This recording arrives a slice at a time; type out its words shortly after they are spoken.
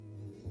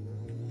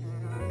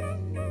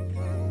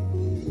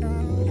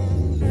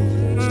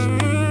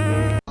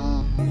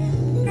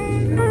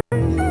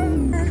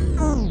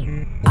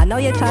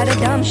you're tired of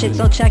dumb shit,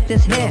 so check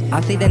this here.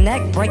 I see the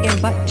neck breaking,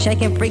 butt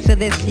shaking freaks of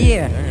this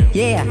year.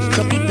 Yeah,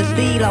 so keep the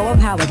stilo of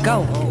how it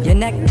go. Your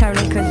neck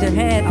turning cause your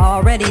head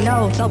already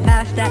knows. So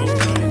pass that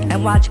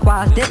and watch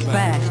quads dip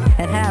fast.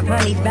 And have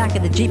honeys back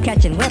of the Jeep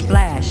catching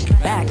whiplash.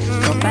 Backs,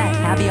 go back,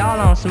 have you all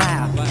on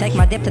smile. Take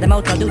my dip to the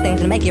motel, do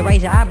things to make you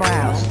raise your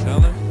eyebrows.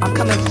 I'm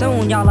coming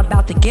soon, y'all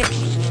about to get.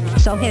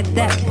 So hit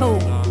that pool,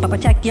 but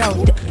protect your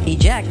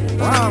eject.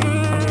 Wrong,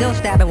 I'm still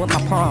stabbing with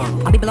my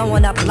palm. I be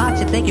blowing up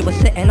lots, you think you was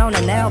sitting on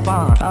a nail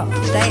bomb.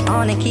 Stay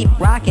on and keep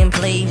rocking,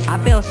 please.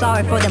 I feel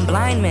sorry for them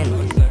blind men.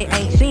 It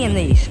ain't seeing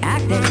these.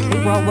 Acting,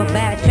 we roll with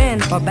bad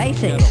fins for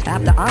basics.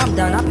 After I'm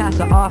done, I pass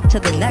her off to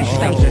the next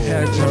Hold space. your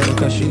head turning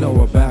cause she know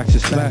her back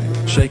is fat.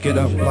 Shake it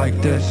up like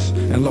this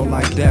and low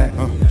like that.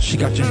 She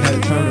got your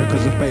head turning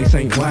cause her face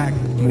ain't whack.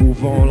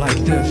 Move on like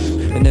this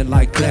and then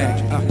like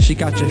that. She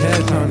got your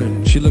head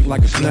turning, she look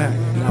like a snack.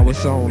 Now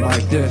it's on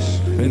like this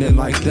and then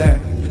like that.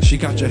 She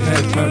got your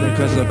head turning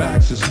cause her back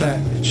is fat.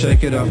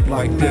 Shake it up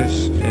like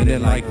this and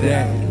then like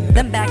that.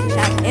 Them backs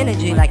pack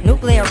energy like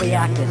nuclear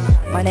reactors.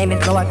 My name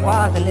is Lord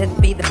Quaz and this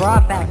be the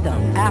broad factor.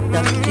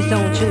 After she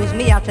soon choose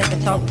me, I'll take a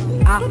toke.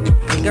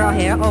 The girl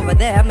here over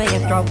there, a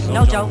million strokes,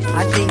 no joke.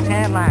 I see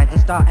tan lines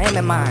and start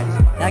aiming mine.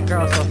 That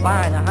girl's so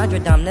fine,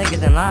 100 dumb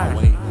niggas in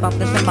line. Bump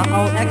this in my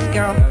old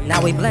ex-girl,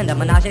 now we blend a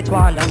menage a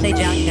trois. Don't say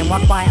jack and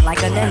walk quiet like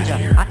a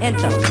ninja. I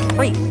enter,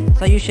 freak,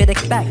 so you should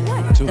expect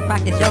to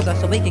practice yoga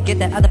so we can get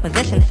that other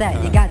position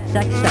set. You got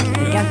sex set,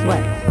 and guess what?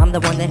 I'm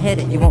the one that hit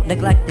it, you won't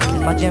neglect it.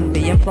 My gym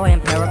be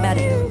employing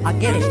paramedics, I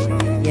get it,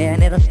 yeah,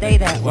 and it'll stay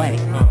that way.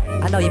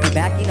 I know you'll be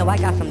back, you know I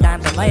got some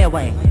dimes to lay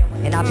away.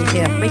 And I'll be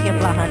here freaking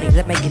fly honeys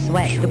that make you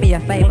sweat. Do me a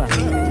favor,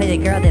 tell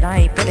your girl that I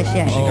ain't finished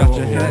yet. She got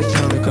your head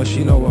turning cause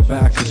she know her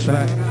back is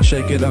fat.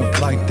 Shake it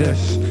up like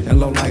this and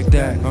low like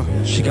that.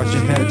 She got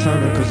your head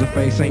turning cause her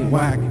face ain't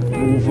whack.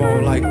 Move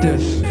on like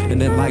this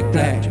and then like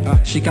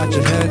that. She got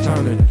your head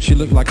turning, she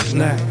look like a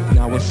snack.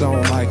 Now it's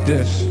on like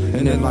this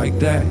and then like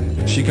that.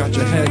 She got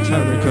your head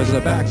turning cause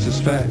her back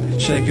is fat.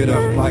 Shake it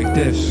up like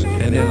this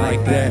and then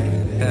like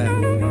that.